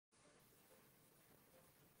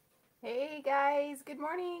Hey guys, good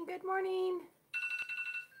morning, good morning.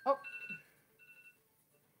 Oh,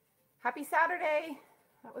 happy Saturday.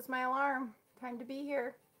 That was my alarm. Time to be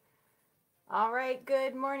here. All right,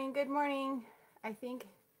 good morning, good morning. I think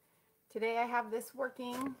today I have this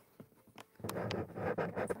working. Got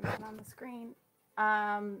something on the screen.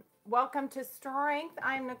 Welcome to Strength.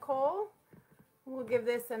 I'm Nicole. We'll give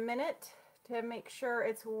this a minute to make sure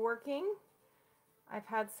it's working. I've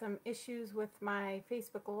had some issues with my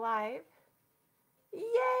Facebook Live. Yay,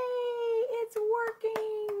 it's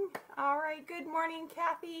working. All right, good morning,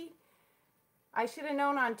 Kathy. I should have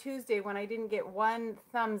known on Tuesday when I didn't get one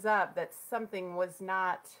thumbs up that something was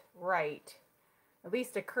not right. At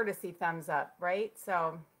least a courtesy thumbs up, right?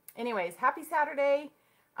 So anyways, happy Saturday.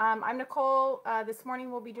 I'm Nicole. This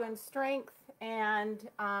morning we'll be doing strength. And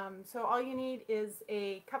so all you need is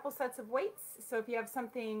a couple sets of weights. So if you have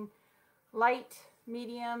something light,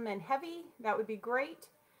 medium, and heavy, that would be great.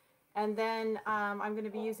 And then I'm going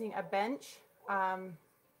to be using a bench. Oh,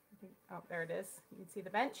 there it is. You can see the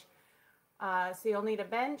bench. So you'll need a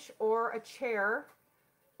bench or a chair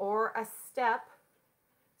or a step.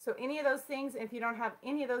 So any of those things, if you don't have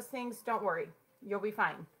any of those things, don't worry. You'll be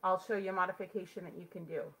fine. I'll show you a modification that you can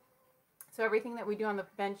do. So everything that we do on the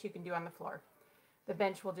bench, you can do on the floor. The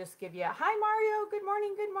bench will just give you a, hi Mario, good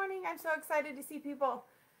morning, good morning. I'm so excited to see people.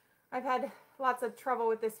 I've had lots of trouble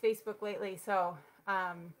with this Facebook lately, so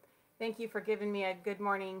thank you for giving me a good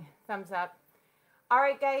morning thumbs up. All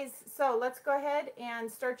right, guys, so let's go ahead and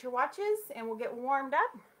start your watches, and we'll get warmed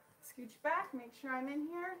up. Scooch back, make sure I'm in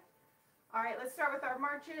here. All right, let's start with our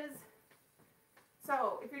marches.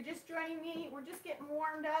 So if you're just joining me, we're just getting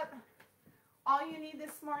warmed up. All you need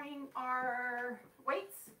this morning are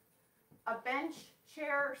weights, a bench,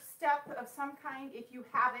 chair, step of some kind if you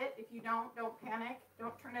have it. If you don't panic.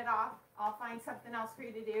 Don't turn it off. I'll find something else for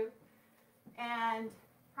you to do. And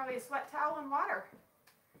probably a sweat towel and water.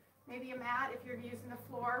 Maybe a mat if you're using the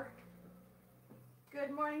floor.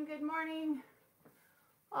 Good morning, good morning.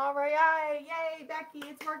 All right, yay, Becky,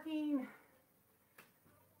 it's working.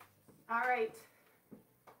 All right.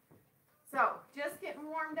 So, just getting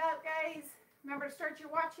warmed up, guys. Remember to start your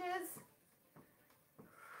watches.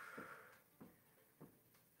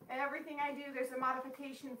 Everything I do, there's a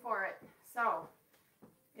modification for it. So,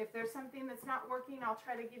 if there's something that's not working, I'll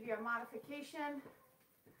try to give you a modification.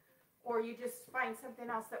 Or you just find something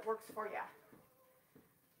else that works for you.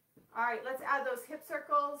 All right, let's add those hip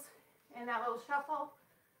circles and that little shuffle.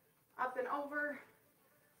 Up and over.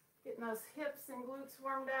 Getting those hips and glutes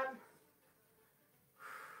warmed up.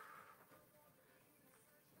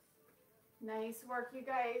 Nice work, you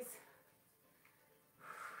guys.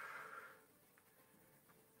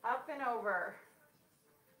 Up and over.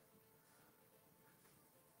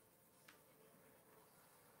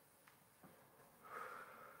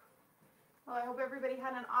 Well, I hope everybody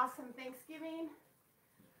had an awesome Thanksgiving.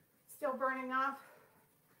 Still burning off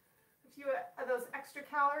a few of those extra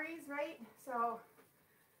calories, right? So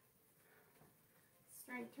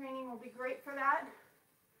strength training will be great for that.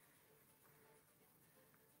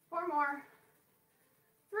 4 more.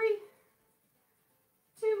 3,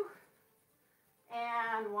 2,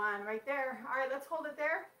 and 1 right there. All right, let's hold it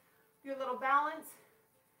there. Do a little balance,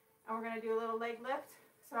 and we're going to do a little leg lift.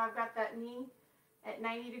 So I've got that knee at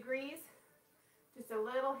 90 degrees. Just a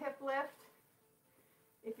little hip lift.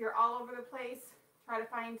 If you're all over the place, try to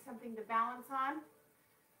find something to balance on.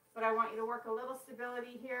 But I want you to work a little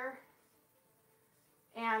stability here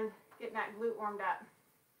and getting that glute warmed up.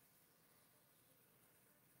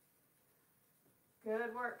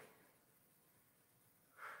 Good work.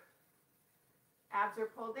 Abs are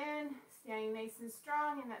pulled in, standing nice and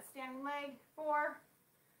strong in that standing leg. 4,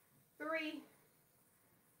 3,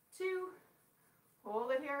 2,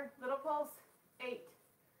 hold it here, little pulse. 8,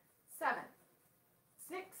 7,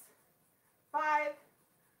 6, 5,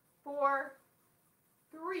 4,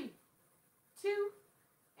 3, 2,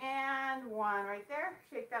 and 1 right there.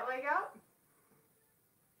 Shake that leg out.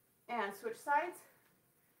 And switch sides.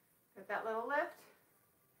 Got that little lift.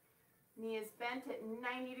 Knee is bent at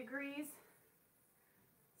 90 degrees.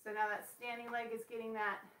 So now that standing leg is getting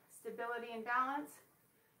that stability and balance.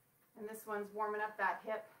 And this one's warming up that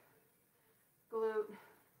hip, glute.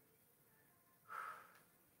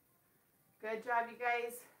 Good job, you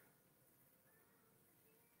guys.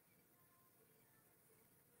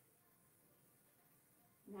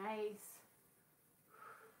 Nice.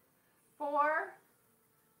 4,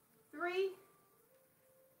 3,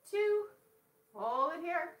 2, hold it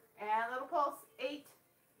here, and a little pulse. 8,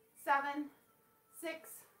 7, 6,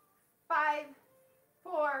 5,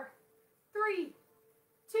 4, 3,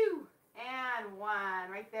 2, and 1.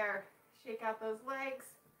 Right there. Shake out those legs.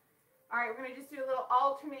 All right, we're gonna just do a little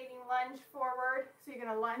alternating lunge forward. So you're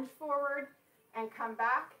gonna lunge forward and come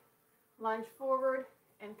back, lunge forward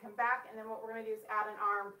and come back. And then what we're gonna do is add an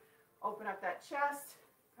arm, open up that chest,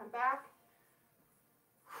 come back.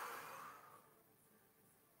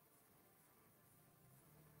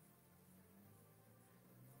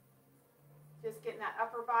 Just getting that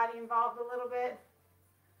upper body involved a little bit.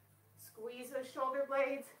 Squeeze those shoulder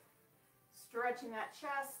blades, stretching that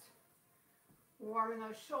chest, warming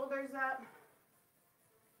those shoulders up.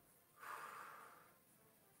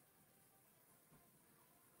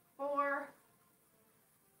 4,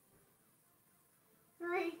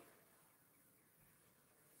 3,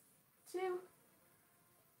 2,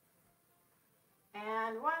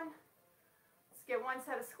 and 1. Let's get one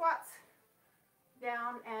set of squats.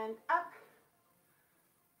 Down and up.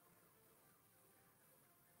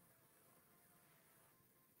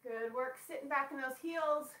 Good work sitting back in those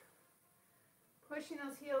heels, pushing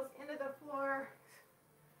those heels into the floor,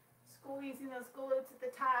 squeezing those glutes at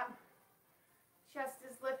the top. Chest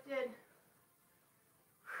is lifted.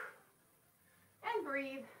 And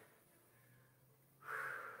breathe.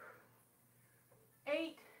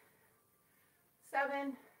 8,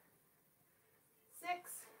 7,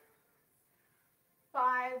 6,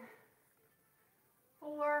 5,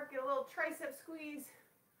 4, get a little tricep squeeze.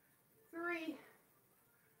 3,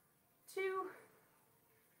 2,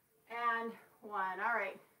 and 1. All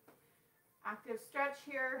right. Active stretch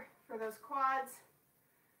here for those quads.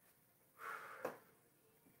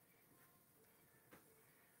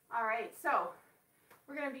 All right, so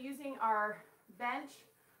we're going to be using our bench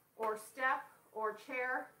or step or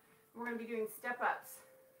chair. We're going to be doing step ups.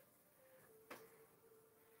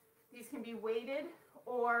 These can be weighted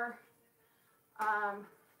or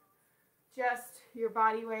just your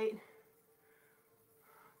body weight.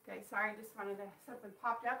 Okay, sorry, just wanted to, something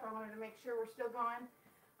popped up. I wanted to make sure we're still going.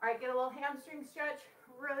 All right, get a little hamstring stretch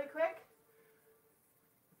really quick.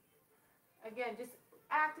 Again, just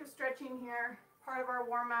active stretching here, part of our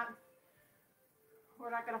warm up. We're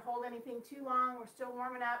not going to hold anything too long. We're still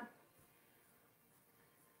warming up.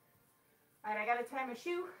 All right, I got to tie my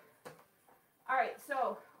shoe. All right,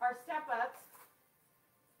 so our step ups.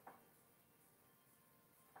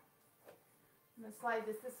 I'm going to slide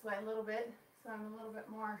this way a little bit so I'm a little bit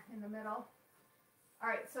more in the middle. All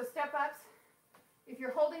right, so step ups. If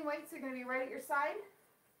you're holding weights, they're going to be right at your side.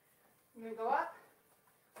 I'm going to go up.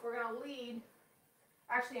 We're going to lead.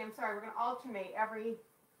 Actually, I'm sorry, we're going to alternate every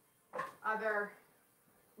other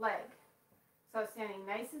leg. So standing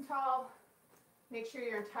nice and tall. Make sure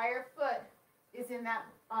your entire foot is in that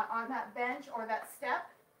on that bench or that step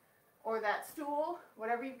or that stool,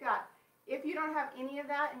 whatever you've got. If you don't have any of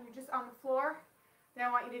that and you're just on the floor, then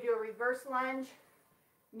I want you to do a reverse lunge,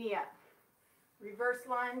 knee up. Reverse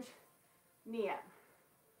lunge, knee up.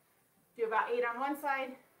 Do about 8 on one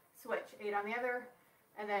side, switch, 8 on the other,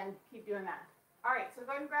 and then keep doing that. All right, so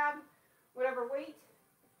go ahead and grab whatever weight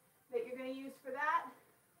that you're going to use for that.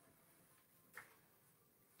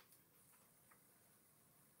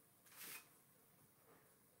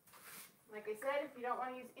 Like I said, if you don't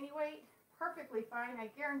want to use any weight, perfectly fine. I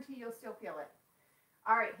guarantee you'll still feel it.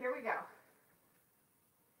 All right, here we go.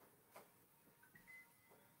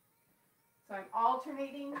 So I'm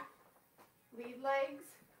alternating lead legs.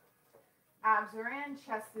 Abs are in,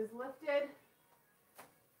 chest is lifted.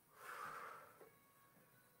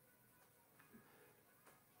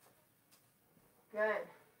 Good.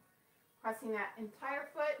 Pressing that entire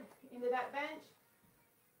foot into that bench.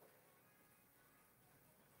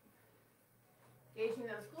 Engaging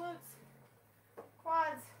those glutes,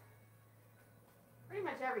 quads, pretty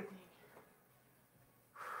much everything.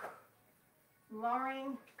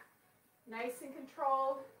 Lowering, nice and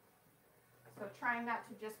controlled. So trying not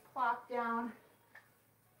to just plop down.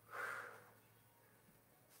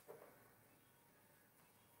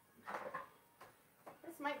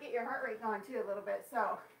 This might get your heart rate going too a little bit,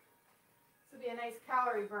 so this will be a nice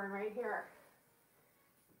calorie burn right here.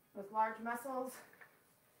 Those large muscles.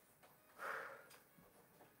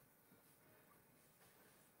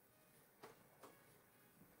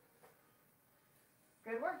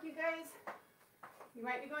 Good work, you guys. You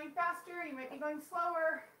might be going faster, you might be going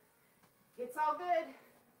slower. It's all good.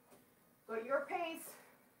 Go at your pace.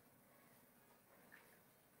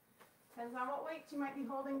 Depends on what weight you might be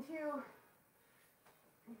holding too.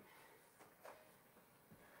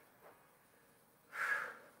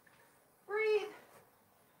 Breathe.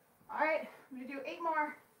 All right, I'm going to do 8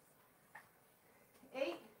 more.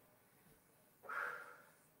 8.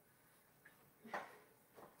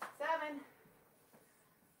 7.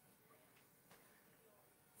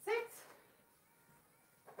 6.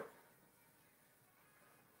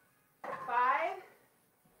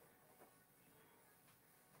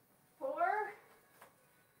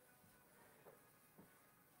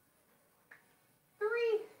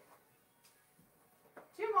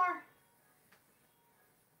 2 more.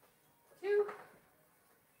 2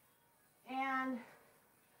 and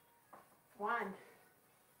 1.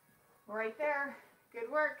 Right there.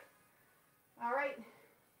 Good work. All right.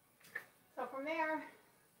 So from there,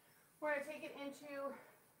 we're going to take it into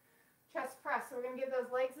chest press. So we're going to give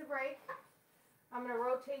those legs a break. I'm going to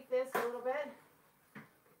rotate this a little bit.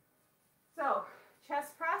 So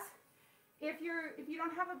chest press. If you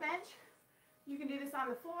don't have a bench, you can do this on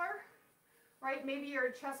the floor, right? Maybe your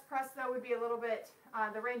chest press though would be a little bit,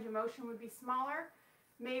 the range of motion would be smaller.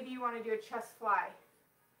 Maybe you want to do a chest fly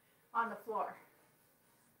on the floor.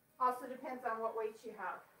 Also depends on what weights you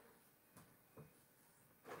have.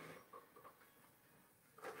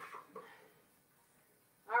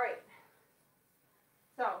 All right.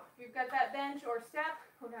 So if you've got that bench or step,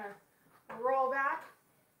 we're going to roll back.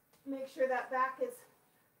 Make sure that back is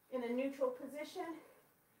in a neutral position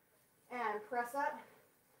and press up.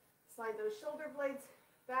 Slide those shoulder blades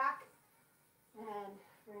back and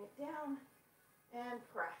bring it down and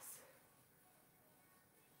press.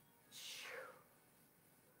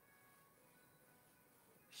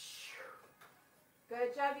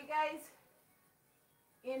 Good job, you guys.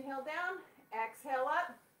 Inhale down, exhale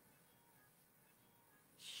up.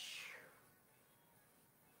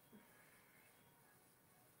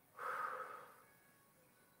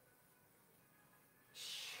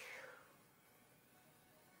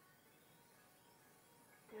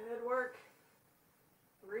 Good work.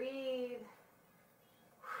 Breathe.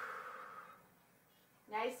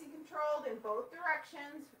 Nice and controlled in both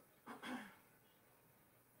directions.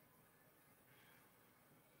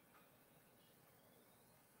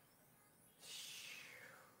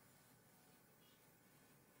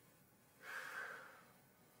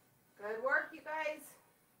 Good work, you guys.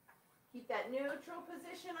 Keep that neutral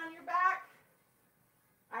position on your back.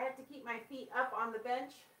 I have to keep my feet up on the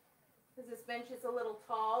bench because this bench is a little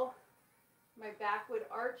tall. My back would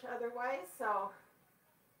arch otherwise. So, all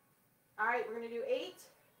right, we're going to do 8,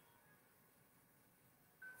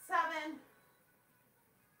 7,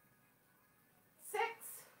 6,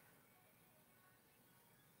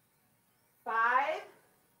 5,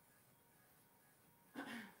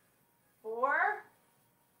 4,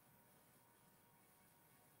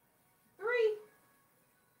 3,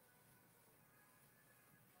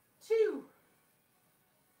 2,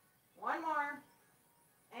 1 more,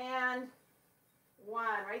 and 1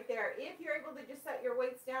 right there. If you're able to just set your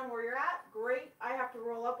weights down where you're at, great. I have to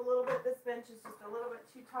roll up a little bit. This bench is just a little bit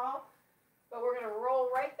too tall, but we're going to roll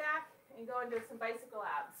right back and go into some bicycle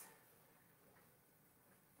abs.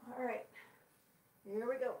 All right, here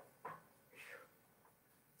we go.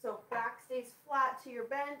 So back stays flat to your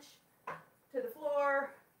bench, to the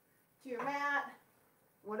floor, to your mat,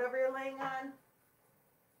 whatever you're laying on.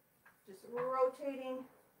 Just rotating.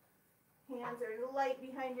 Hands are light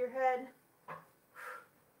behind your head.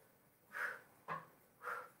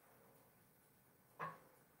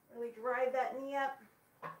 Really drive that knee up.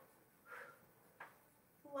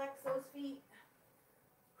 Flex those feet.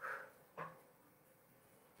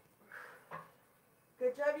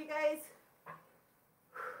 Good job, you guys.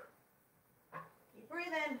 Keep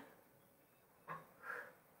breathing.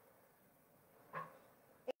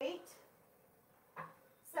 8,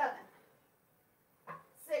 7,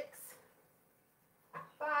 6,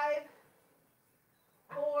 5,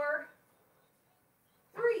 4,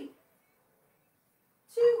 3,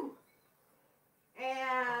 2,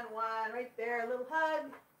 and 1. Right there, a little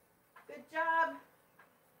hug. Good job.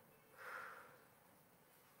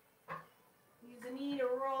 Use the knee to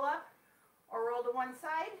roll up or roll to one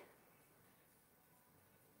side.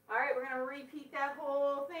 All right, we're going to repeat that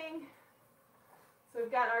whole thing. So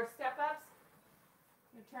we've got our step ups.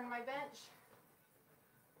 I'm going to turn my bench.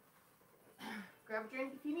 Grab a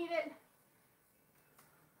drink if you need it.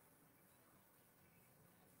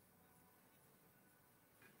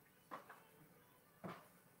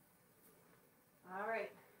 All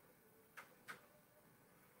right.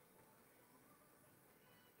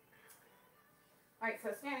 All right, so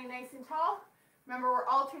standing nice and tall. Remember, we're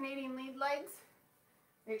alternating lead legs.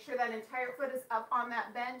 Make sure that entire foot is up on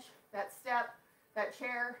that bench, that step, that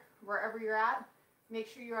chair, wherever you're at. Make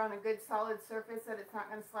sure you're on a good solid surface that it's not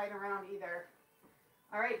going to slide around either.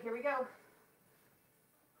 All right, here we go.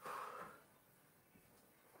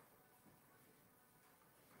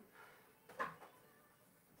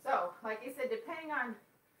 So, like I said, depending on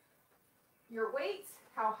your weights,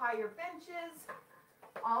 how high your bench is,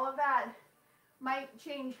 all of that might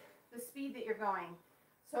change the speed that you're going.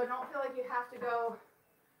 So don't feel like you have to go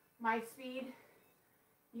my speed.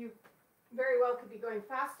 You very well could be going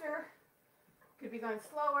faster, could be going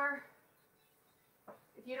slower.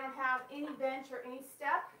 If you don't have any bench or any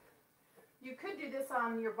step, you could do this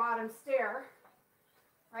on your bottom stair,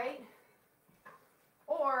 right?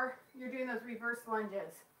 Or you're doing those reverse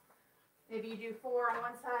lunges. Maybe you do 4 on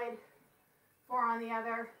one side, 4 on the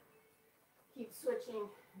other. Keep switching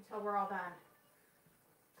until we're all done.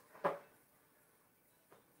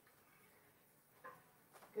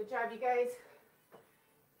 Good job, you guys.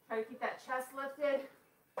 Try to keep that chest lifted.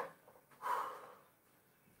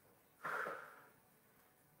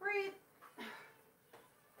 Breathe.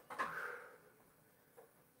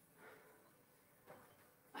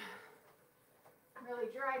 Really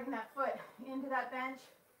driving that foot into that bench.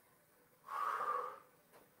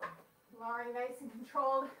 Lowering nice and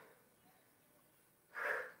controlled.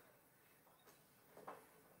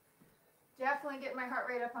 Definitely get my heart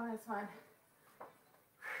rate up on this one.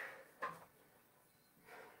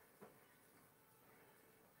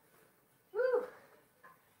 Woo!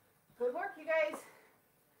 Good work, you guys.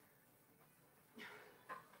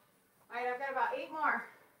 All right, I've got about 8 more.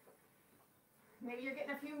 Maybe you're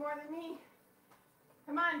getting a few more than me.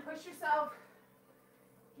 Come on, push yourself.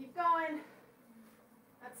 Keep going.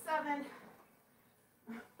 That's 7.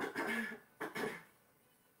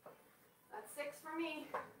 That's 6 for me.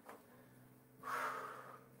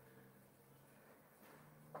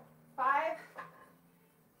 5.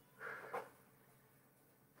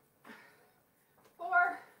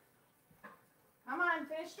 4. Come on,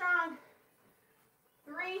 finish strong.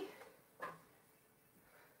 3.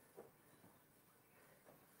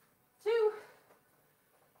 2.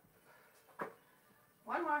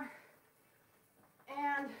 1 more.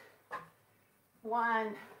 And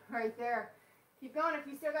 1. Right there. Keep going if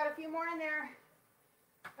you still got a few more in there.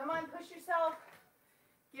 Come on, push yourself.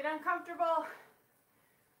 Get uncomfortable.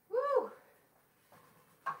 Woo!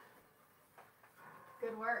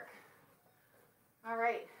 Good work. All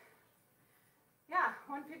right. Yeah,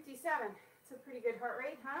 157. It's a pretty good heart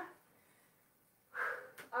rate, huh?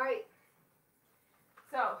 All right.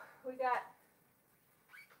 So we got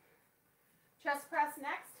chest press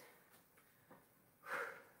next.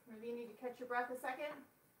 Maybe you need to catch your breath a second.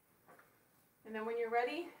 And then when you're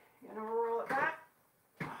ready, you're going to roll it back.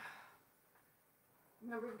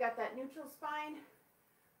 Remember, we've got that neutral spine.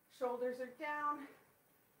 Shoulders are down.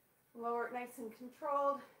 Lower it nice and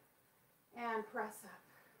controlled. And press up.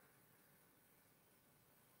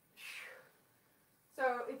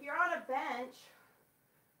 So if you're on a bench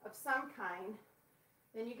of some kind,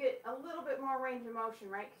 then you get a little bit more range of motion,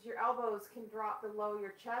 right? Because your elbows can drop below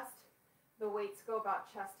your chest. The weights go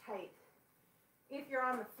about chest height. If you're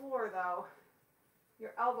on the floor, though,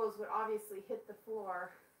 your elbows would obviously hit the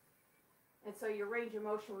floor. And so your range of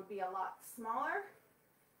motion would be a lot smaller.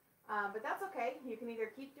 But that's okay. You can either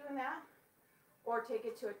keep doing that or take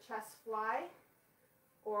it to a chest fly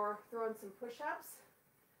or throw in some push-ups.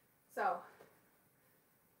 So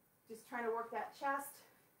just trying to work that chest.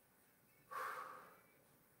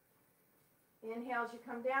 Inhale as you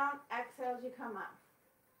come down, exhale as you come up.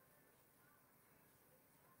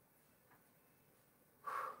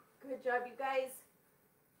 Good job, you guys.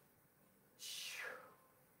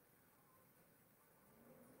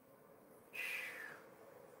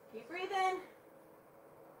 Keep breathing.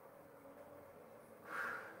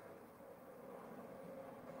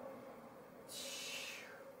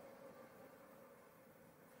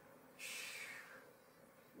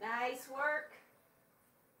 Nice work.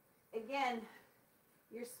 Again,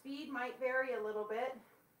 your speed might vary a little bit,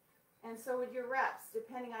 and so would your reps,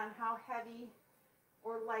 depending on how heavy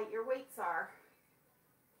or light your weights are.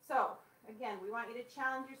 So, again, we want you to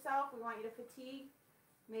challenge yourself. We want you to fatigue.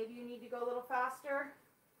 Maybe you need to go a little faster.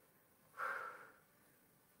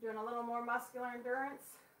 Doing a little more muscular endurance.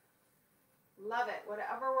 Love it.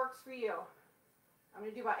 Whatever works for you. I'm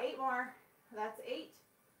going to do about 8 more. That's 8.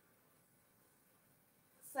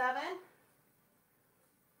 7.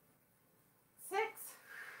 6.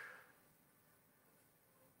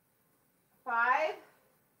 5.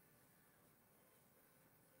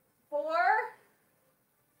 4.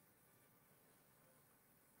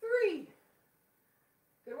 3.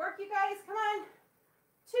 Good work, you guys. Come on.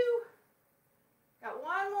 2. Got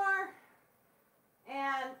 1 more.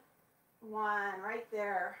 And 1 right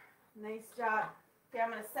there. Nice job. Okay,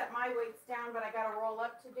 I'm going to set my weights down, but I got to roll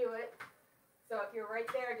up to do it. So if you're right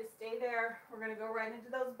there, just stay there. We're going to go right into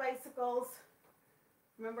those bicycles.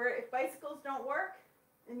 Remember, if bicycles don't work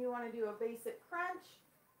and you want to do a basic crunch,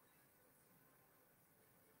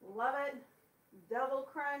 love it. Double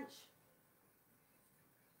crunch.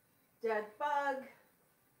 Dead bug.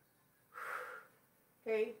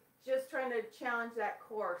 Okay, just trying to challenge that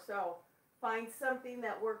core. So find something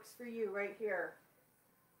that works for you right here.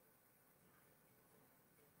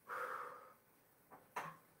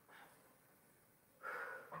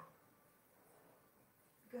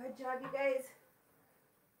 Good job, you guys.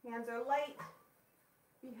 Hands are light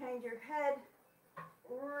behind your head.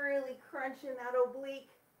 Really crunching that oblique.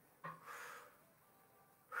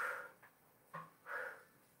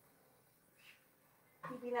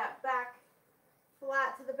 Keeping that back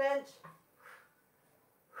flat to the bench.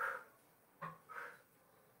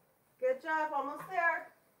 Good job, almost there.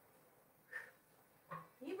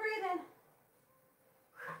 Keep breathing.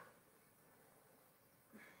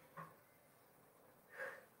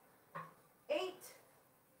 8,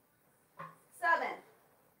 7,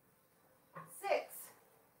 6,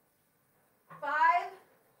 5,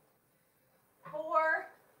 4,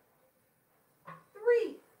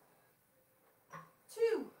 3,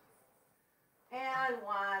 2, and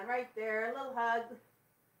 1. Right there, a little hug.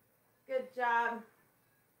 Good job.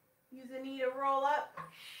 Use the knee to roll up.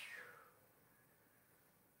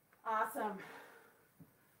 Awesome.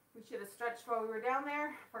 We should have stretched while we were down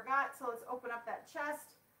there. Forgot, so let's open up that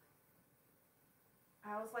chest.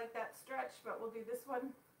 I always like that stretch, but we'll do this one.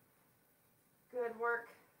 Good work.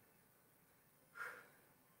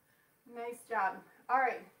 Nice job. All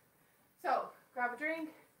right, so grab a drink,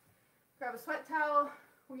 grab a sweat towel.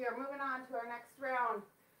 We are moving on to our next round.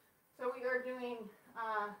 So we are doing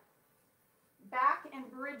back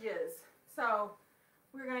and bridges. So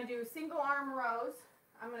we're going to do single arm rows.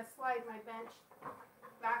 I'm going to slide my bench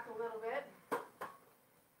back a little bit.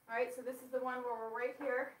 All right, so this is the one where we're right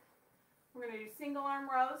here. We're going to do single arm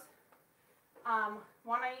rows,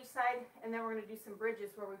 one on each side, and then we're going to do some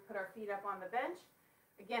bridges where we put our feet up on the bench.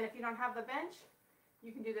 Again, if you don't have the bench,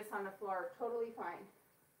 you can do this on the floor, totally fine.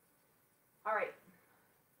 All right.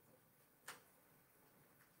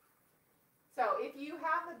 So if you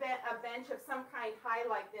have a bench of some kind high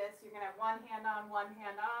like this, you're going to have one hand on,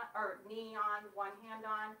 or knee on, one hand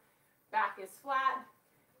on. Back is flat.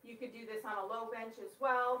 You could do this on a low bench as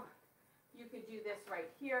well. You could do this right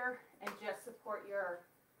here and just support your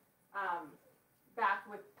back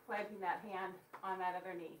with planting that hand on that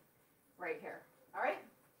other knee right here. All right?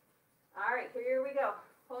 All right, here we go.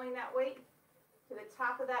 Pulling that weight to the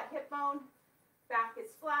top of that hip bone. Back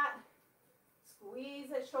is flat. Squeeze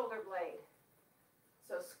that shoulder blade.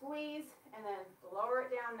 So squeeze and then lower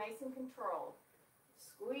it down nice and controlled.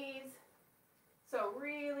 Squeeze. So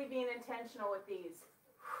really being intentional with these.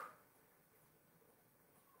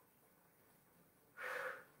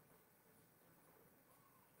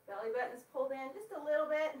 Belly button's pulled in just a little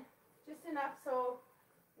bit, just enough so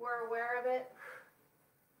we're aware of it.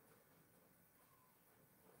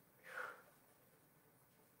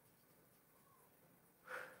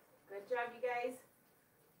 Good job, you guys.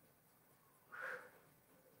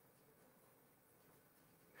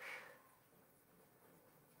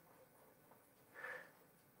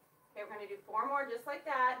 Okay, we're going to do 4 more just like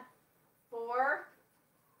that. 4,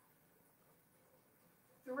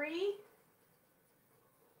 3,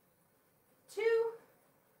 2,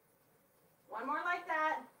 1 more like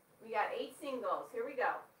that. We got 8 singles. Here we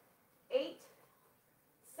go. 8,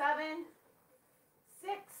 7,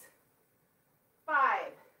 6, 5,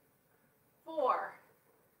 4,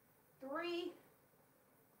 3,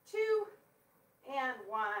 2, and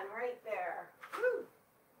 1 right there. Woo.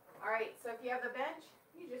 All right, so if you have the bench,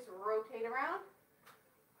 you just rotate around.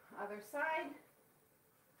 Other side.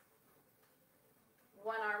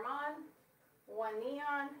 1 arm on, 1 knee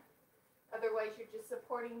on. Otherwise, you're just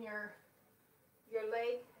supporting your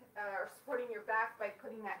leg, or supporting your back by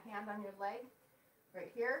putting that hand on your leg right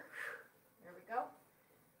here. There we go.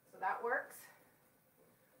 So that works.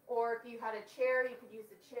 Or if you had a chair, you could use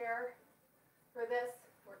the chair for this.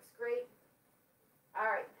 Works great. All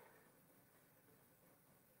right.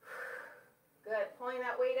 Good. Pulling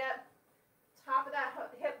that weight up. Top of that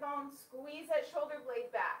hip bone. Squeeze that shoulder blade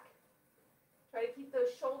back. Try to keep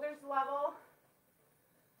those shoulders level.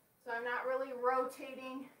 So I'm not really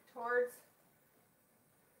rotating towards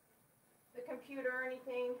the computer or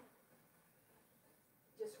anything.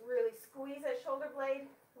 Just really squeeze that shoulder blade,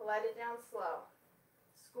 let it down slow.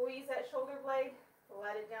 Squeeze that shoulder blade,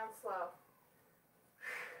 let it down slow.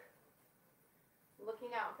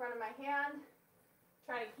 Looking out in front of my hand,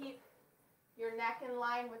 trying to keep your neck in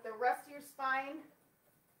line with the rest of your spine.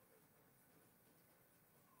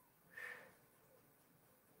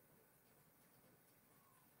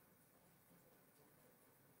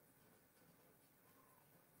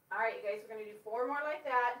 All right, you guys, we're going to do 4 more like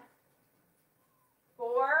that.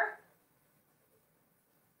 4,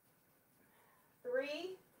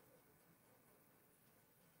 3,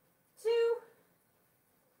 2,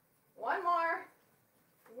 1 more.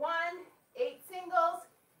 1, 8 singles.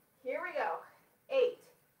 Here we go. 8,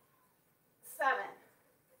 7,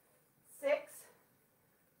 6,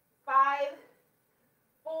 5,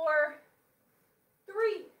 4,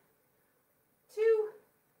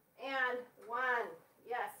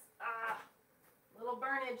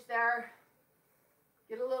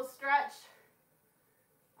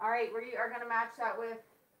 All right, we are going to match that with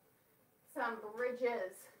some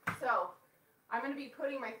bridges. So I'm going to be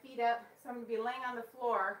putting my feet up. So I'm going to be laying on the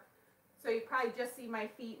floor. So you probably just see my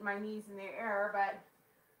feet and my knees in the air. But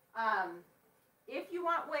if you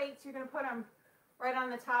want weights, you're going to put them right on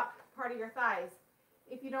the top part of your thighs.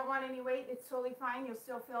 If you don't want any weight, it's totally fine. You'll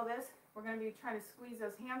still feel this. We're going to be trying to squeeze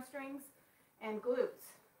those hamstrings and glutes.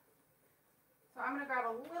 So I'm going to grab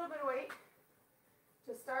a little bit of weight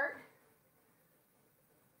to start.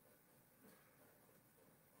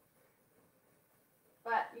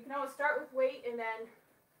 But you can always start with weight and then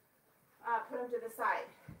put them to the side.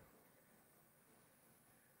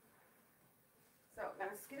 So I'm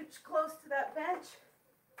going to scooch close to that bench.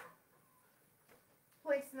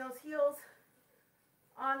 Placing those heels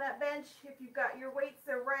on that bench. If you've got your weights,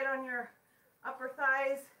 they're right on your upper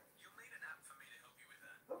thighs. You'll need an app for me to help you with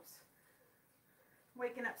that. Oops.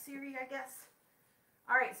 Waking up Siri, I guess.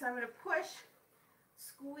 All right, so I'm going to push,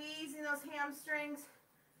 squeezing those hamstrings,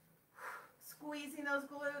 squeezing those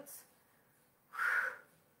glutes.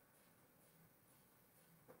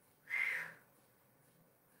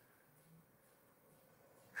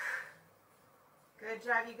 Good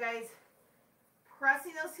job, you guys.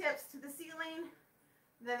 Pressing those hips to the ceiling.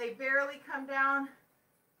 Then they barely come down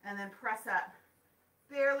and then press up.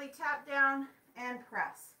 Barely tap down and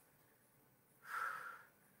press.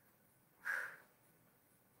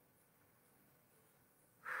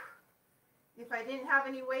 If I didn't have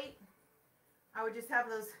any weight, I would just have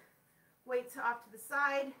those weights off to the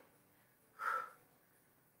side.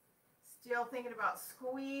 Still thinking about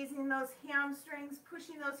squeezing those hamstrings,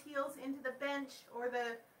 pushing those heels into the bench or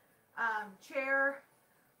the chair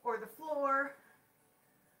or the floor.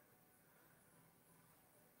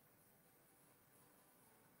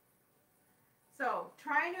 So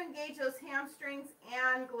trying to engage those hamstrings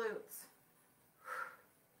and glutes.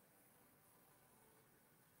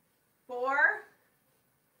 4,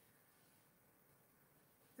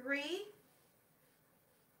 3,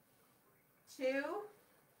 2,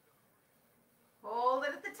 hold it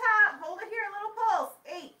at the top, hold it here, a little pulse.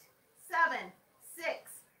 8, 7,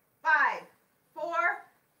 6, 5, 4,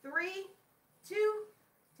 3, 2,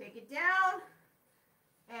 take it down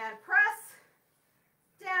and press,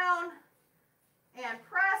 down and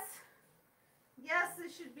press. Yes,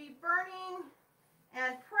 this should be burning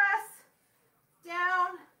and press,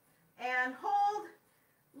 down and hold,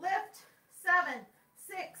 lift. 7,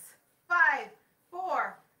 6, 5,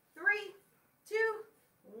 4, 3, 2,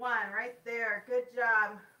 1. Right there. Good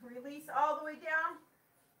job. Release all the way down.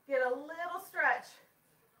 Get a little stretch.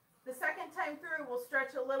 The second time through, we'll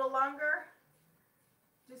stretch a little longer.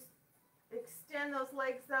 Just extend those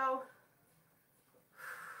legs though.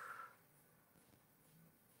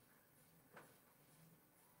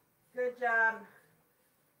 Good job.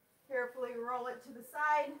 Carefully roll it to the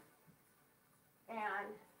side. And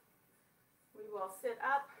we will sit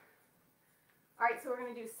up. All right, so we're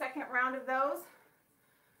going to do second round of those.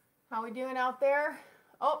 How we doing out there?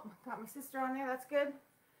 Oh, got my sister on there. That's good.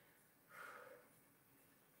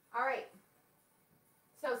 All right.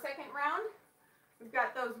 So second round, we've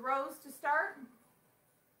got those rows to start.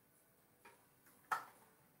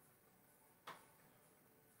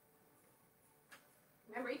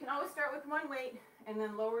 Remember, you can always start with one weight and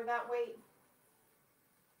then lower that weight.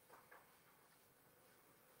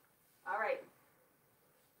 All right,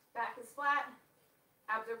 back is flat,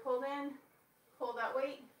 abs are pulled in, pull that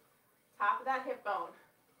weight, top of that hip bone.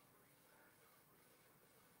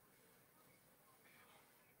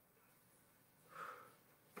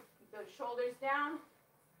 Keep those shoulders down,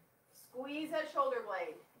 squeeze that shoulder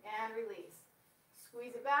blade and release.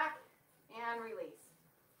 Squeeze it back and release.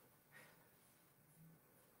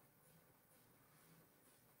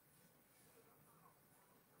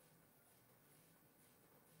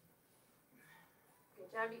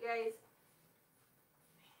 Good job, you guys.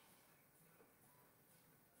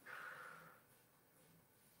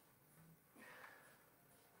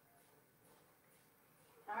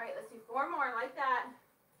 All right, let's do 4 more like that.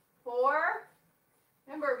 4.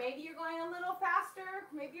 Remember, maybe you're going a little faster.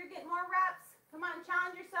 Maybe you're getting more reps. Come on,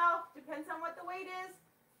 challenge yourself. Depends on what the weight is.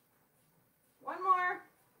 1 more.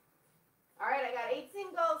 All right, I got 8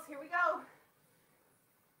 singles. Here we go.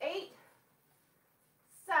 8,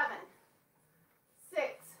 7, 6,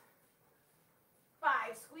 5.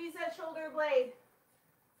 Squeeze that shoulder blade.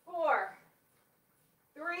 4,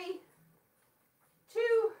 3,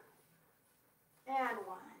 2, and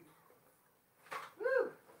 1.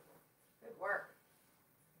 Woo! Good work.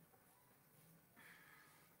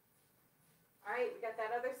 All right, we got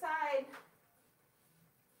that other side.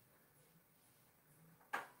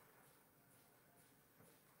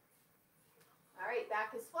 All right,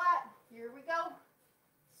 back is flat. Here we go.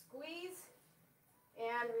 Squeeze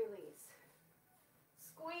and release.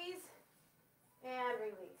 Squeeze and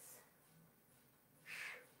release.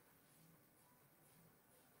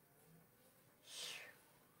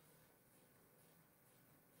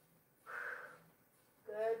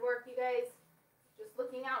 Good work, you guys. Just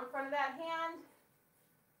looking out in front of that hand.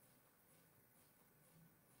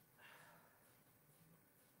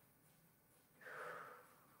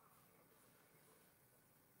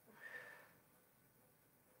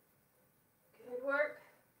 Good work.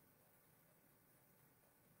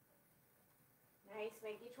 Nice,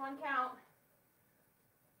 make each one count.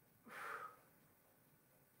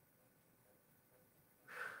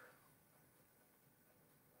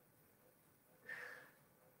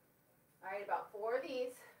 All right, about 4 of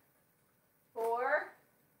these. 4,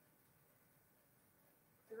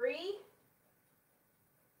 3,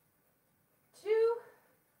 2,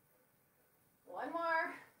 1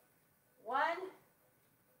 more. 1,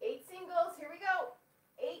 8 singles. Here we go.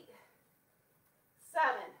 8,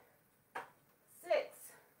 7, 6,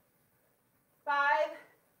 5,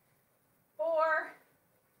 4,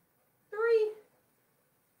 3,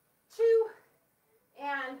 2,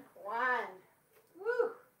 and 1.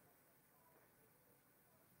 Woo!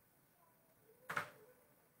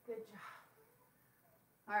 Good job.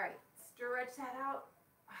 All right, stretch that out.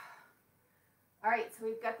 All right, so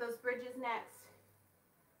we've got those bridges next.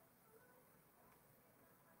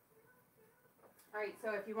 All right,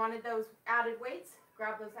 so if you wanted those added weights,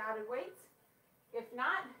 grab those added weights. If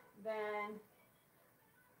not, then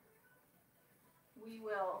we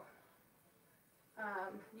will,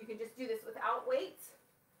 you can just do this without weights.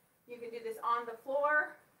 You can do this on the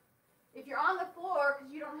floor. If you're on the floor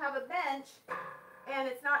because you don't have a bench and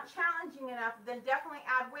it's not challenging enough, then definitely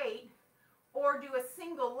add weight or do a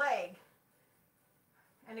single leg.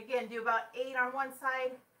 And again, do about 8 on one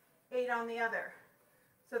side, 8 on the other.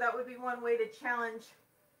 So that would be one way to challenge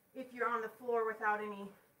if you're on the floor without any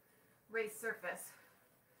raised surface.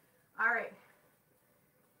 All right,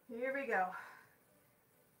 here we go.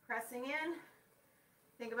 Pressing in.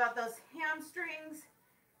 Think about those hamstrings,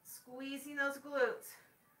 squeezing those glutes.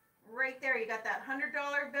 Right there, you got that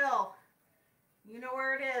 $100 bill. You know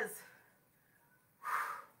where it is.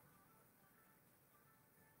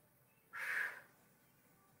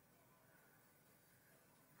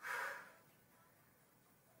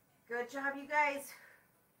 Good job, you guys.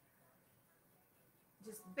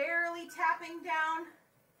 Just barely tapping down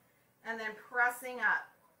and then pressing up.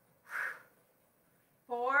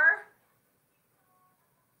 4,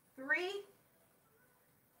 3,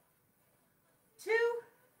 2,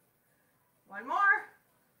 1 more.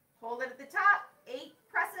 Hold it at the top. 8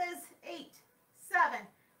 presses. 8, 7,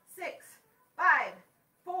 6, 5,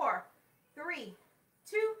 4, 3,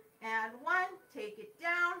 2, and 1. Take it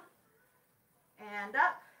down and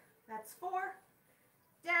up. That's 4.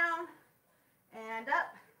 Down and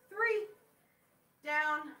up. 3.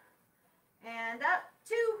 Down and up.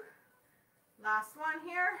 2. Last one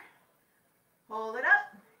here. Hold it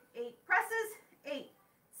up. 8 presses. 8,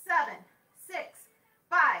 7, 6,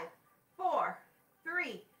 5, 4,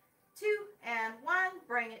 3, 2, and 1.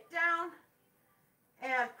 Bring it down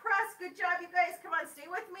and press. Good job, you guys. Come on, stay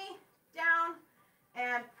with me. Down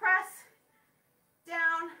and press.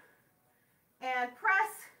 Down and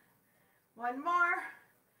press. 1 more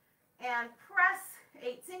and press.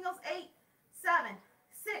 8 singles. 8, 7,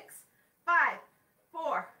 6, 5,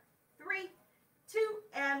 4, 3, 2,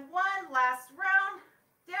 and 1. Last round.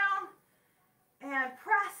 Down and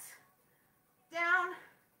press. Down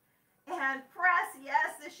and press.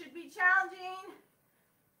 Yes, this should be challenging.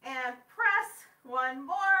 And press. 1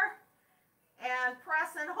 more. And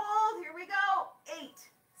press and hold. Here we go. 8,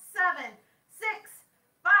 7, 6,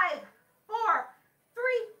 5, 4, 3,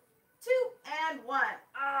 2, and 1.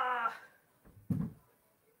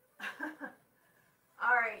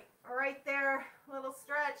 All right, right there. Little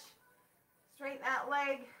stretch. Straighten that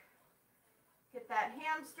leg. Get that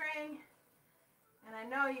hamstring. And I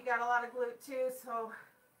know you got a lot of glute too, so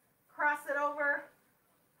cross it over.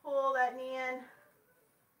 Pull that knee in.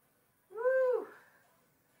 Woo!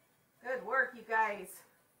 Good work, you guys.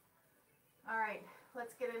 All right,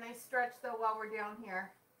 let's get a nice stretch though while we're down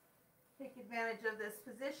here. Take advantage of this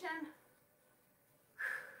position.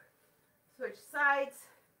 Switch sides.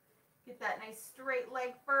 Get that nice straight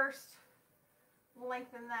leg first.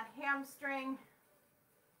 Lengthen that hamstring.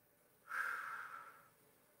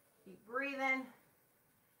 Keep breathing.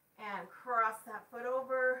 And cross that foot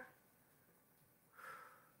over.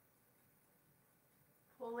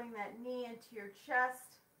 Pulling that knee into your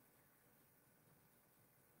chest.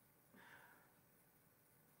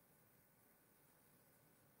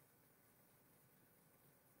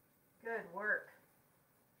 Good work.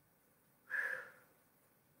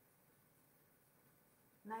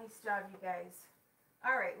 Nice job, you guys.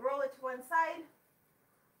 All right, roll it to one side.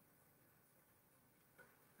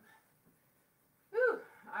 Whew.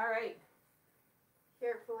 All right.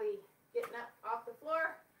 Carefully getting up off the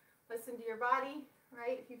floor. Listen to your body,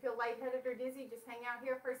 right? If you feel lightheaded or dizzy, just hang out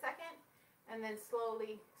here for a second and then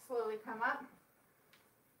slowly come up.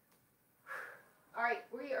 All right,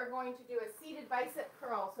 we are going to do a seated bicep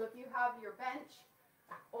curl. So if you have your bench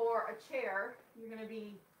or a chair, you're going to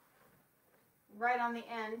be right on the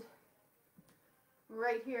end,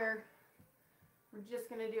 right here. We're just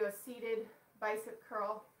going to do a seated bicep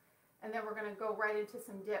curl, and then we're going to go right into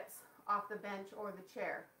some dips off the bench or the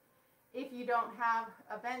chair. If you don't have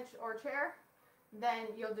a bench or chair, then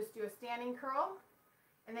you'll just do a standing curl,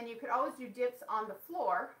 and then you could always do dips on the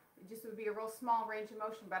floor. It just would be a real small range of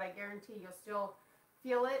motion, but I guarantee you'll still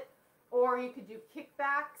feel it. Or you could do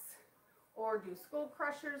kickbacks or do skull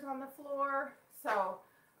crushers on the floor. So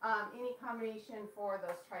any combination for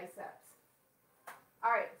those triceps.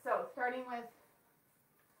 All right, so starting with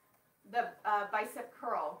the bicep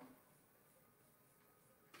curl.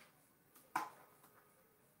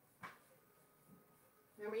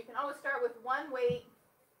 Remember, you can always start with one weight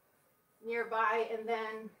nearby and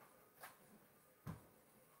then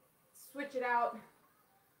switch it out.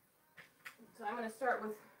 So I'm going to start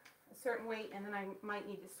with a certain weight and then I might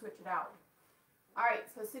need to switch it out. All right,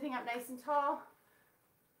 so sitting up nice and tall,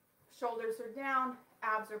 shoulders are down,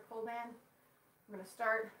 abs are pulled in. I'm going to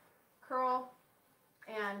start curl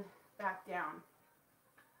and back down.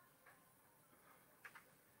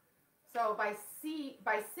 So by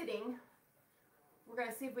sitting, we're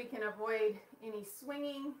going to see if we can avoid any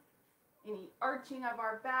swinging, any arching of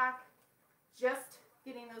our back, just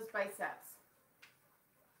getting those biceps.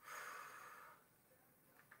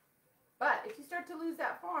 But if you start to lose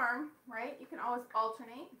that form, right, you can always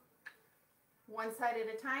alternate one side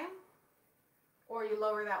at a time, or you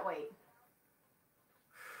lower that weight.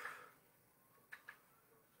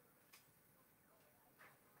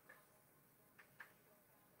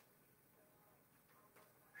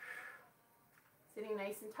 Sitting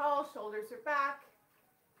nice and tall, shoulders are back.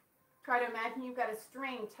 Try to imagine you've got a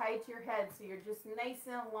string tied to your head, so you're just nice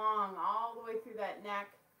and long all the way through that neck.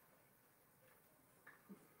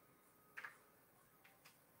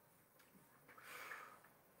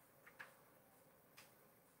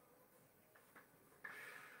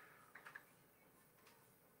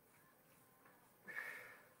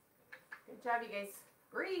 Good job, you guys.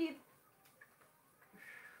 Breathe.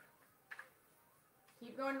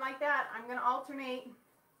 Keep going like that. I'm going to alternate.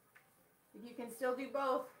 If you can still do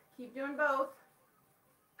both, keep doing both.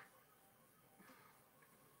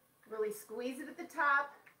 Really squeeze it at the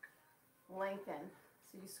top, lengthen.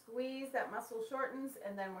 So you squeeze, that muscle shortens,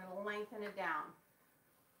 and then we're going to lengthen it down.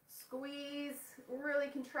 Squeeze, really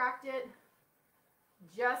contract it,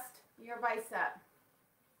 just your bicep.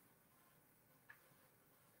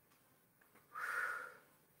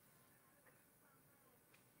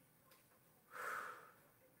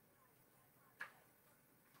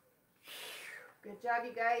 Good job,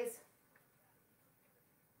 you guys.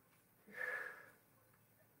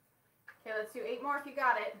 Okay, let's do 8 more if you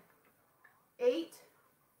got it. 8,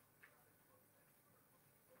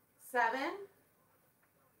 7,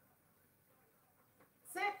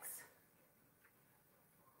 6,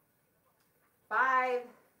 5,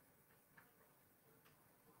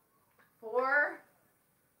 4,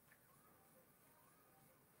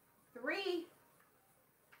 3,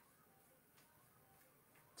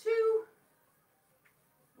 2,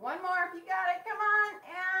 one more if you got it, come on,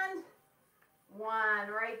 and 1,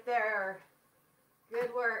 right there. Good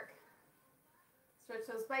work. Stretch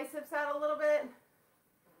those biceps out a little bit.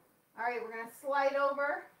 All right, we're gonna slide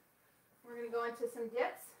over. We're gonna go into some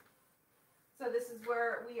dips. So this is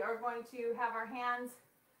where we are going to have our hands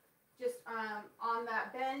just on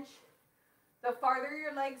that bench. The farther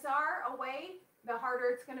your legs are away, the harder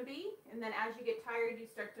it's gonna be. And then as you get tired, you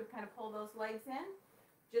start to kind of pull those legs in.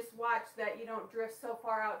 Just watch that you don't drift so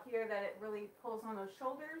far out here that it really pulls on those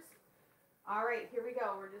shoulders. All right, here we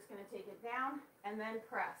go. We're just going to take it down and then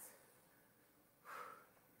press.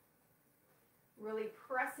 Really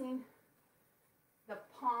pressing the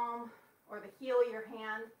palm or the heel of your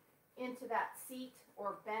hand into that seat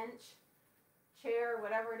or bench, chair,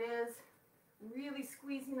 whatever it is. Really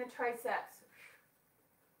squeezing the triceps.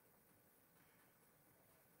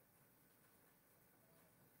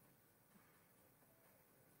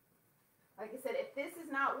 Like I said, if this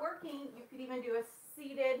is not working, you could even do a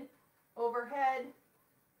seated overhead,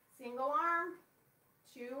 single arm,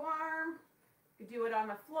 2 arm. You could do it on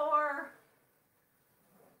the floor.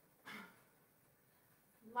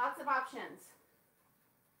 Lots of options.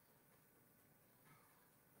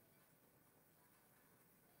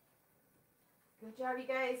 Good job, you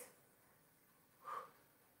guys.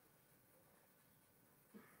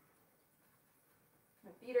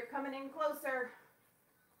 My feet are coming in closer.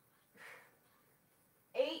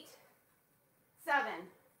 8, 7,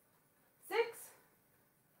 6,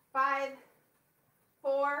 5,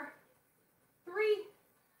 4, 3,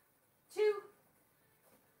 2,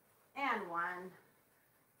 and 1.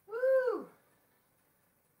 Woo!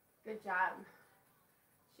 Good job.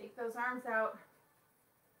 Shake those arms out.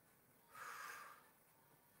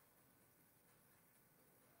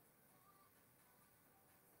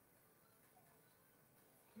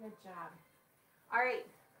 Good job. All right.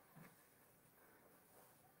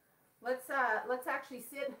 Let's actually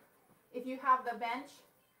sit. If you have the bench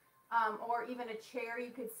or even a chair, you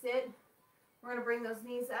could sit. We're going to bring those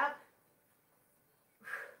knees up.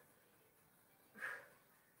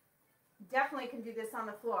 Definitely can do this on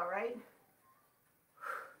the floor, right?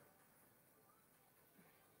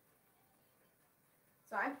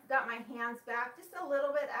 So I've got my hands back, just a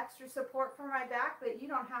little bit extra support for my back, but you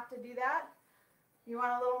don't have to do that. If you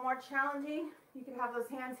want a little more challenging, you can have those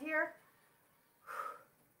hands here.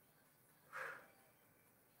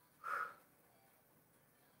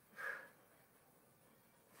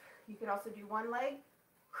 You could also do one leg.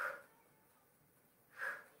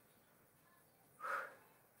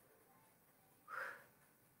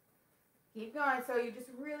 Keep going. So you're just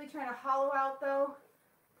really trying to hollow out though.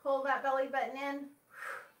 Pull that belly button in.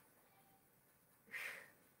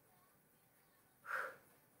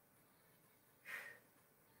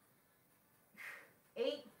 8,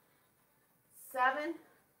 7,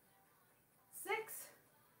 6,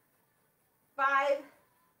 5,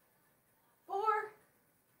 4,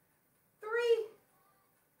 3,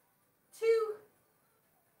 2,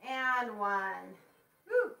 and 1.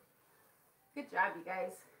 Woo. Good job, you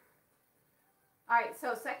guys. All right,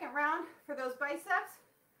 so second round for those biceps.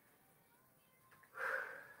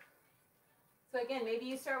 So again, maybe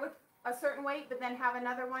you start with a certain weight, but then have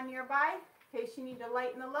another one nearby in case you need to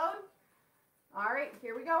lighten the load. All right,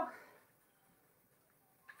 here we go.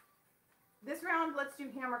 This round, let's do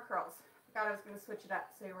hammer curls. I forgot I was going to switch it up.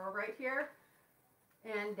 So we're right here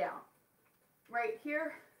and down. Right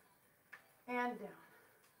here and down.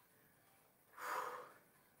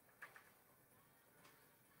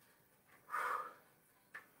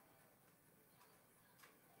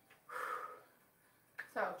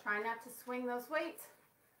 So try not to swing those weights.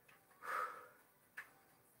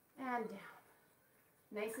 And down.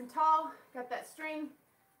 Nice and tall. Got that string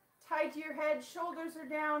tied to your head. Shoulders are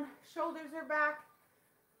down. Shoulders are back.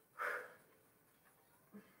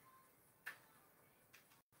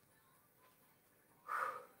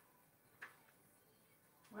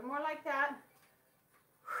 One more like that.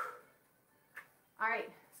 All right,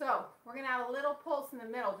 so we're going to add a little pulse in the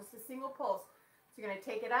middle, just a single pulse. So you're going to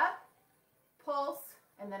take it up, pulse,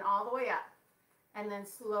 and then all the way up. And then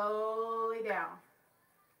slowly down.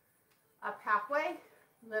 Up halfway,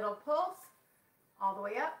 little pulse, all the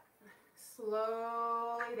way up,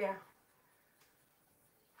 slowly down.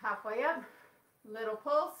 Halfway up, little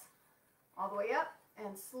pulse, all the way up,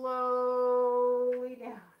 and slowly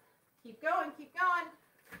down. Keep going, keep going.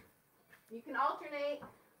 You can alternate.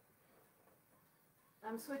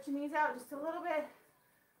 I'm switching these out just a little bit.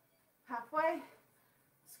 Halfway,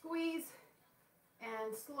 squeeze,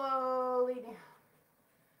 and slowly down.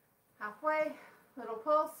 Halfway, little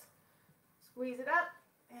pulse, squeeze it up,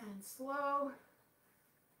 and slow.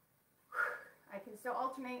 I can still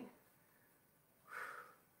alternate.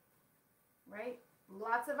 Right?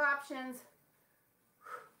 Lots of options.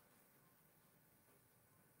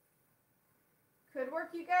 Could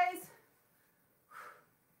work, you guys.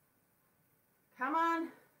 Come on.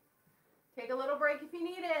 Take a little break if you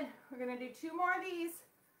need it. We're going to do 2 more of these.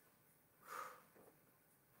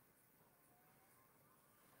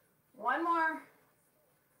 1 more.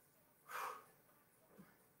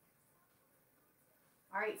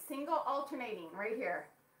 All right, single alternating right here.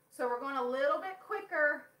 So we're going a little bit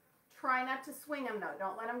quicker. Try not to swing them though.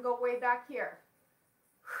 Don't let them go way back here.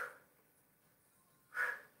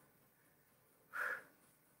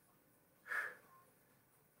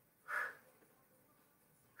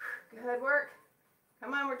 Good work.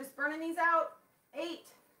 Come on, we're just burning these out. 8,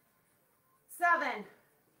 7,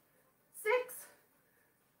 6,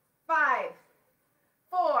 5,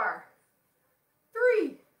 4,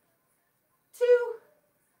 3, 2,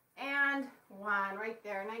 and 1. Right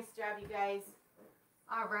there. Nice job, you guys.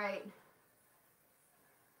 All right.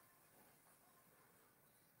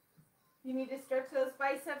 You need to stretch those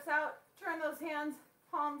biceps out. Turn those hands,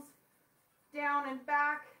 palms down and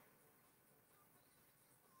back.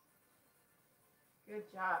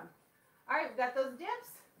 Good job. All right, we've got those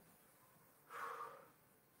dips.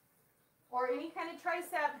 Or any kind of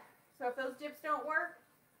tricep. So if those dips don't work,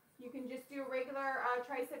 you can just do regular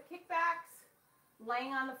tricep kickbacks,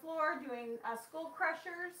 laying on the floor, doing skull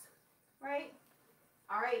crushers, right?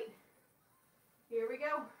 All right, here we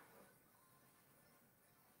go.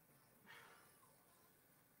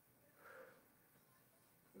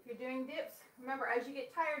 If you're doing dips, remember, as you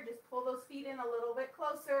get tired, just pull those feet in a little bit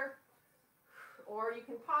closer. Or you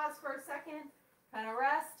can pause for a second, kind of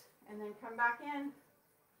rest, and then come back in.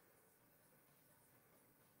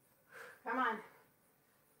 Come on.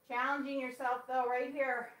 Challenging yourself, though, right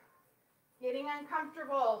here. Getting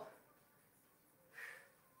uncomfortable.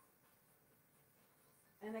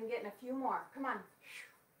 And then getting a few more. Come on.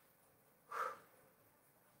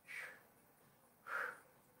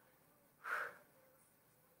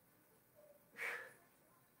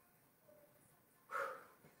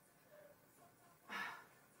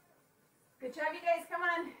 Good job, you guys. Come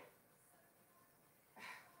on.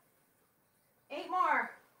 8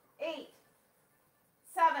 more. 8,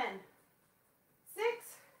 7, 6,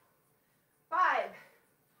 5,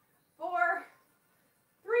 4,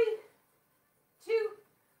 3, 2,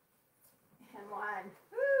 and 1.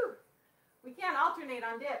 Woo! We can't alternate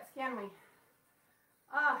on dips, can we?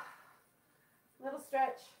 Little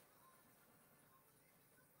stretch.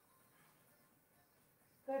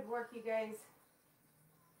 Good work, you guys.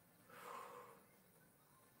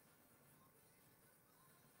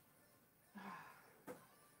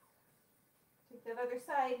 Take that other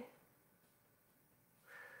side.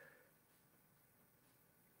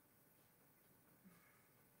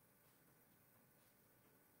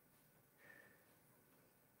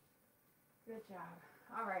 Good job.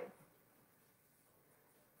 All right.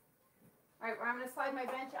 All right, I'm going to slide my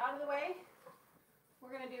bench out of the way. We're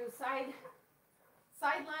going to do side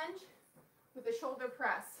lunge with a shoulder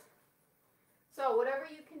press. So whatever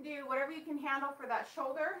you can do, whatever you can handle for that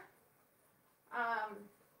shoulder.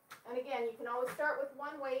 And again, you can always start with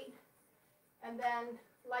one weight and then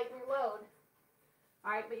lighten your load.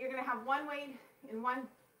 All right, but you're going to have one weight in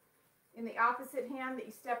the opposite hand that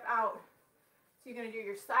you step out. So you're going to do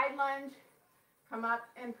your side lunge, come up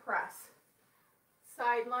and press.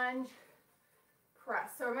 Side lunge,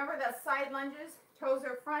 press. So remember that side lunges, toes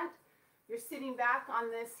are front. You're sitting back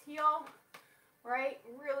on this heel, right?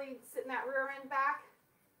 Really sitting that rear end back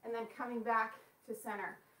and then coming back to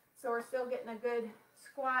center. So we're still getting a good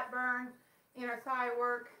squat burn, inner thigh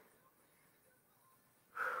work.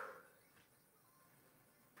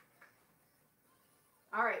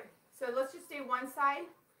 All right, so let's just do one side.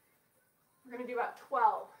 We're going to do about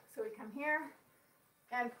 12. So we come here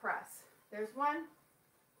and press. There's 1,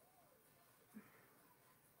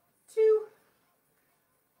 2,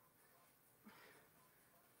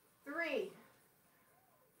 3,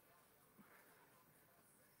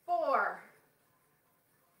 4,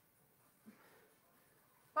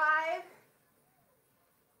 5,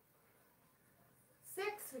 6,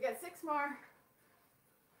 we got 6 more,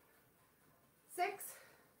 6,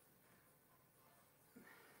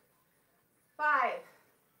 5,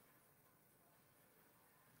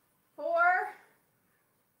 4,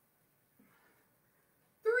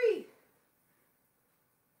 3,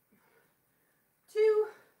 2,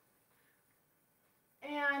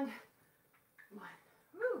 and 1.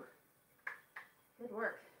 Woo. Good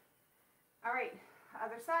work. All right,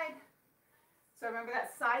 other side. So remember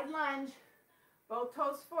that side lunge, both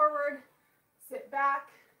toes forward, sit back,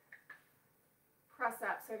 press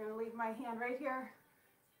up. So I'm going to leave my hand right here,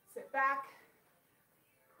 sit back,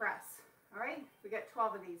 press. All right, we got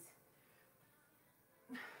 12 of these.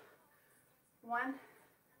 1,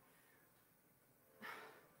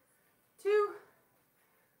 2,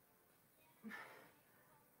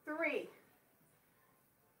 3,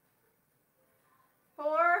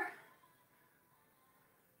 4,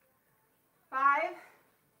 5,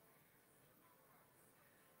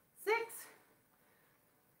 6,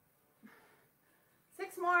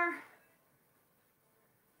 6 more,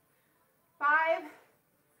 5,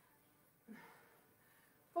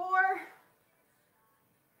 4,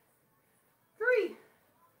 3,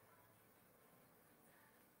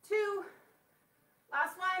 2,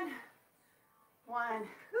 last one, 1.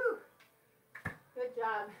 Whew. Good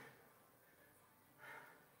job.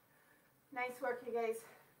 Nice work, you guys.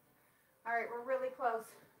 All right, we're really close.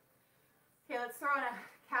 Okay, let's throw in a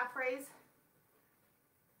calf raise.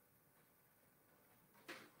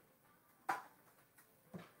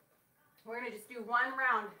 We're going to just do one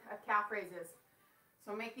round of calf raises.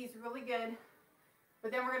 So make these really good.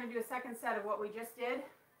 But then we're going to do a second set of what we just did.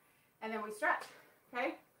 and then we stretch,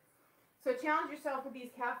 okay? So challenge yourself with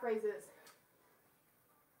these calf raises,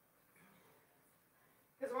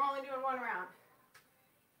 because we're only doing one round.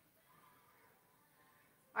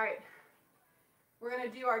 All right, we're gonna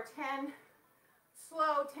do our 10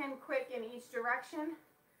 slow, 10 quick in each direction.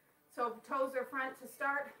 So toes are front to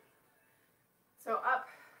start. So up,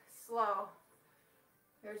 slow.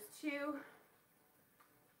 There's 2,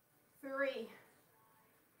 3,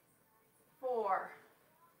 4,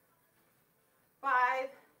 5,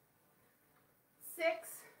 6,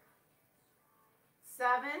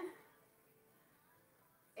 7,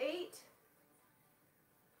 8,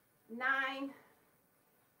 9,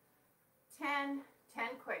 10, 10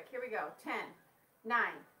 quick. Here we go. 10, 9,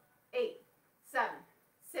 8, 7,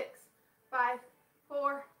 6, 5,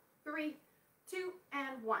 4, 3, 2,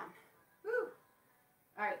 and 1. Woo.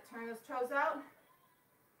 All right, turn those toes out.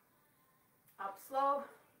 Up slow.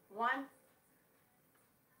 1,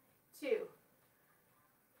 2,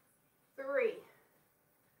 3,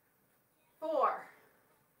 4,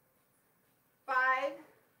 5,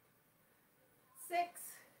 6.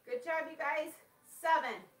 Good job, you guys.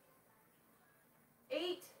 7,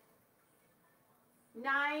 8,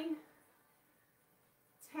 9,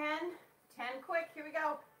 10. 10 quick. Here we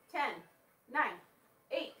go. 10, 9,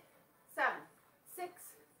 8, 7, 6,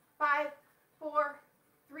 5, 4,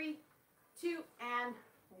 3, 2, and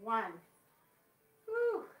 1.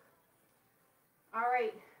 Woo. All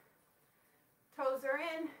right. Toes are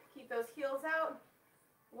in. Keep those heels out.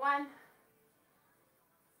 1,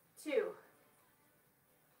 2,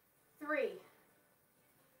 3,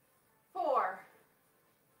 4,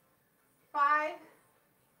 5,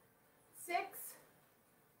 6,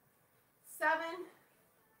 7,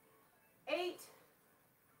 8,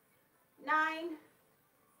 9,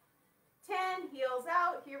 10. Heels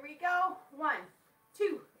out. Here we go. 1,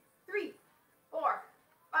 2, 3, 4,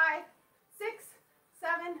 5, 6,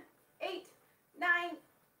 7, 8, 9,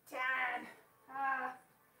 10.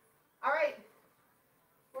 All right.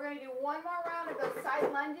 We're going to do one more round of those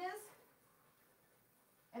side lunges.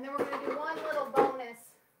 And then we're going to do one little bonus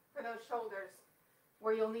for those shoulders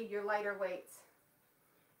where you'll need your lighter weights.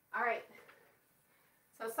 All right.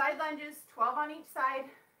 So side lunges, 12 on each side,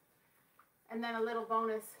 and then a little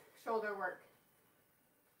bonus shoulder work.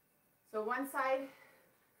 So one side,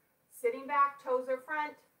 sitting back, toes are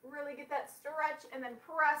front, really get that stretch, and then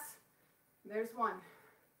press. There's 1,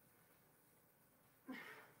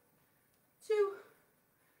 2,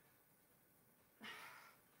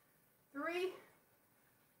 3,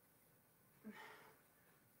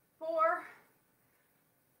 4,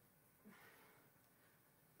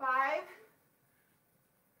 5,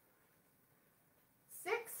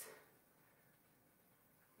 6,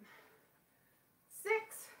 6.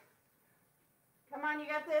 Come on, you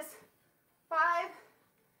got this. 5,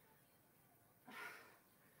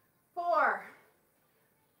 4,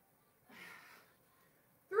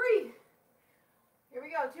 3. Here we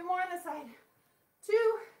go. 2 more on this side.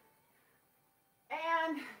 2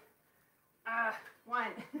 and 1.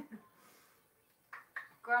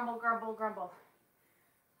 Grumble, grumble, grumble.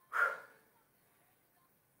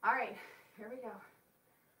 All right, here we go.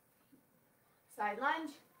 Side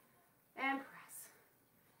lunge and press.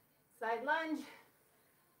 Side lunge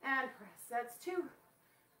and press. That's 2,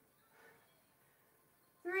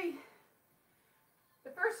 3.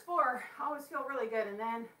 The first 4 always feel really good, and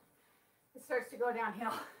then it starts to go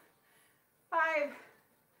downhill. 5,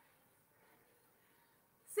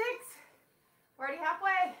 6. We're already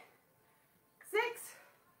halfway. 6,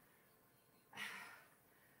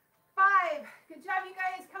 5. Good job, you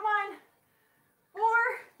guys. Come on. 4.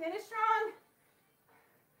 Finish strong.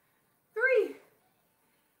 3,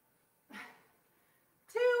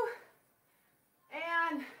 2,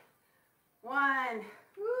 and 1.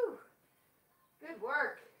 Woo. Good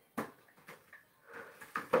work.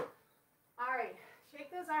 All right. Shake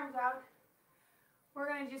those arms out. We're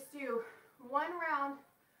going to just do one round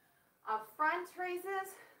of front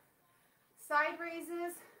raises, side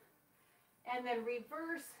raises, and then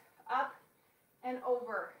reverse up and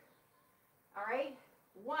over. All right,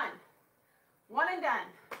 1 and done.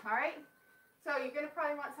 All right, so you're going to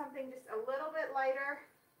probably want something just a little bit lighter.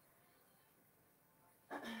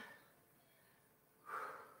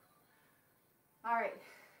 All right,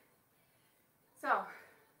 so,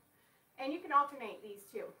 and you can alternate these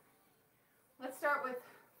two. Let's start with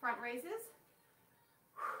front raises.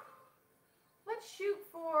 Let's shoot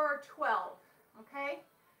for 12, okay?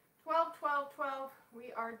 12, 12, 12,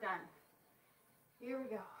 we are done. Here we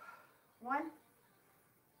go. 1.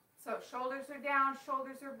 So shoulders are down,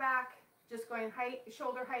 shoulders are back, just going height,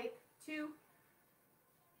 shoulder height. 2,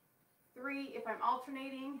 3, if I'm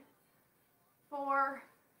alternating. 4,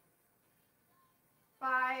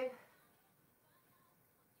 5,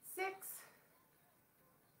 6,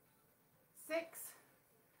 6,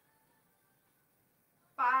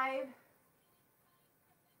 5,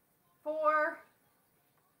 4,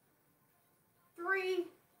 3,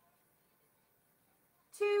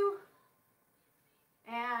 2,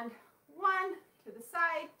 and 1 to the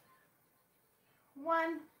side.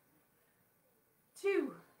 1,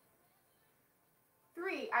 2,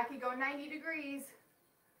 3. I could go 90 degrees.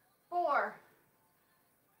 4,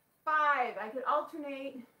 5. I could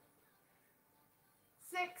alternate.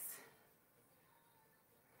 6,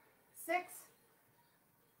 6,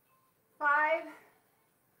 5.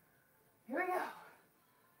 Here we go.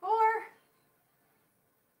 4,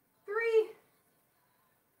 3,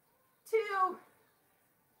 2,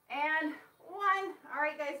 and 1. All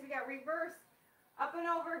right, guys, we got reverse, up and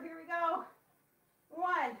over. Here we go.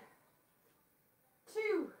 1,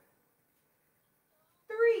 2,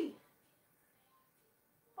 3,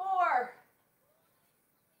 4,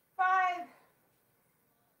 5,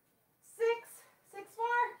 6, 6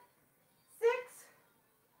 more, 6,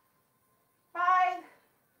 5,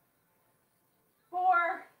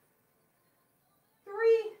 4, 3,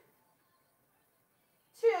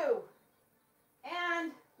 2,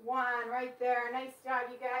 and 1. Right there. Nice job,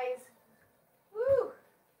 you guys. Woo!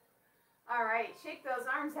 All right, shake those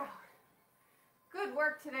arms out. Good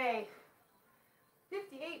work today.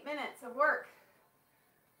 58 minutes of work.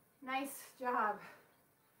 Nice job.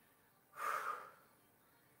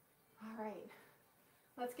 All right,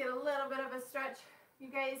 let's get a little bit of a stretch. You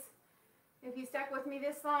guys, if you stuck with me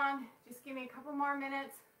this long, just give me a couple more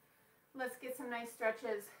minutes. Let's get some nice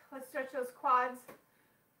stretches. Let's stretch those quads.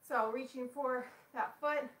 So reaching for that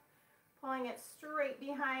foot, pulling it straight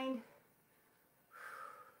behind.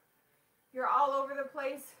 If you're all over the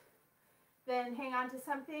place, then hang on to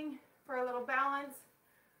something for a little balance.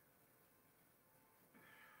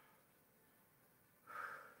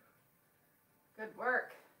 Good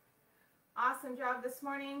work. Awesome job this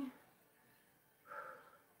morning.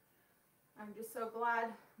 I'm just so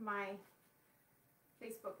glad my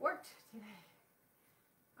Facebook worked today.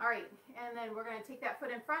 All right, and then we're going to take that foot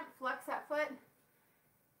in front, flex that foot,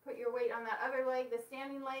 put your weight on that other leg, the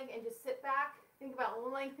standing leg, and just sit back. Think about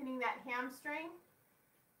lengthening that hamstring.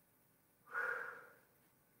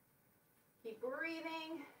 Keep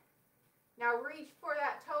breathing. Now reach for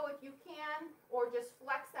that toe if you can, or just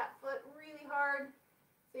flex that foot really hard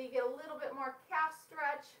so you get a little bit more calf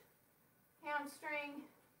stretch, hamstring.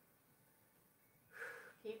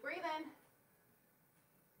 Keep breathing.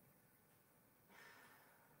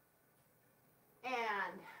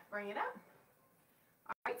 And bring it up.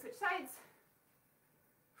 All right, switch sides.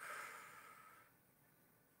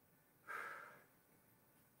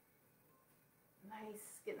 Nice,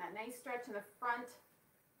 getting that nice stretch in the front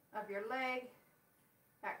of your leg,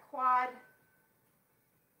 that quad.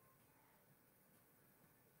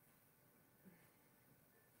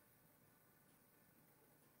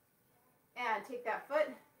 And take that foot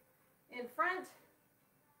in front,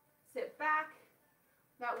 sit back.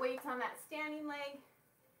 That weight's on that standing leg.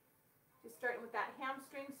 Just starting with that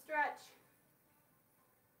hamstring stretch.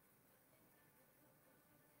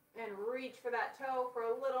 And reach for that toe for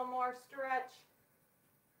a little more stretch.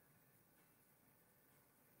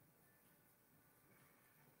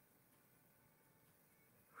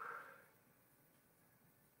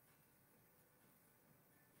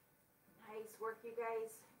 Nice work, you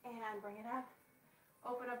guys. And bring it up.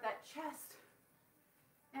 Open up that chest.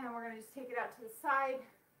 And we're going to just take it out to the side.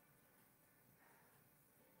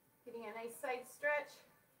 Getting a nice side stretch.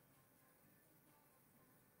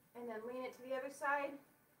 And then lean it to the other side.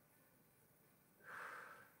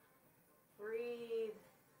 Breathe.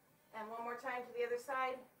 And one more time to the other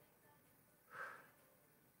side.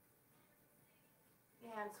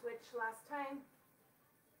 And switch last time.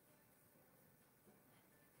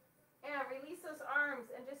 And release those arms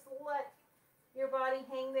and just let your body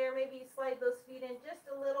hang there. Maybe you slide those feet in just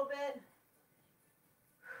a little bit.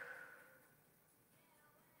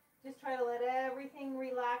 Just try to let everything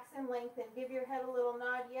relax and lengthen. Give your head a little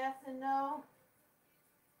nod, yes and no.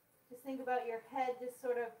 Just think about your head just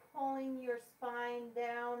sort of pulling your spine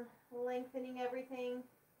down, lengthening everything.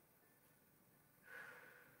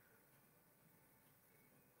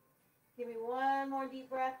 Give me one more deep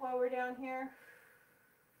breath while we're down here.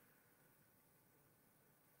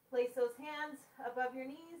 Place those hands above your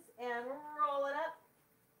knees and roll it up.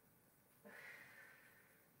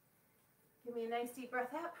 Give me a nice deep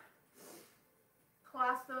breath up.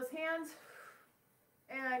 Clasp those hands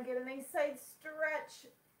and get a nice side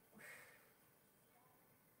stretch.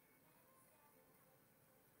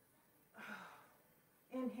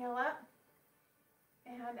 Inhale up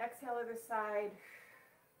and exhale other side.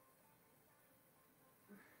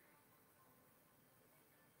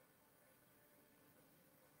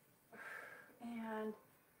 And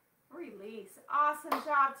release. Awesome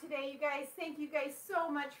job today, you guys. Thank you guys so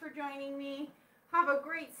much for joining me. Have a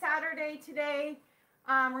great Saturday today.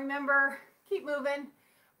 Remember, keep moving.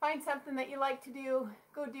 Find something that you like to do.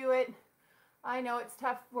 Go do it. I know it's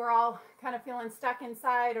tough. We're all kind of feeling stuck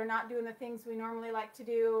inside or not doing the things we normally like to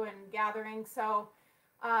do and gathering. So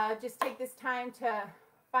just take this time to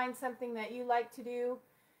find something that you like to do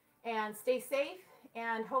and stay safe.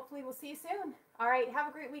 And hopefully we'll see you soon. All right. Have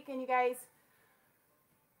a great weekend, you guys.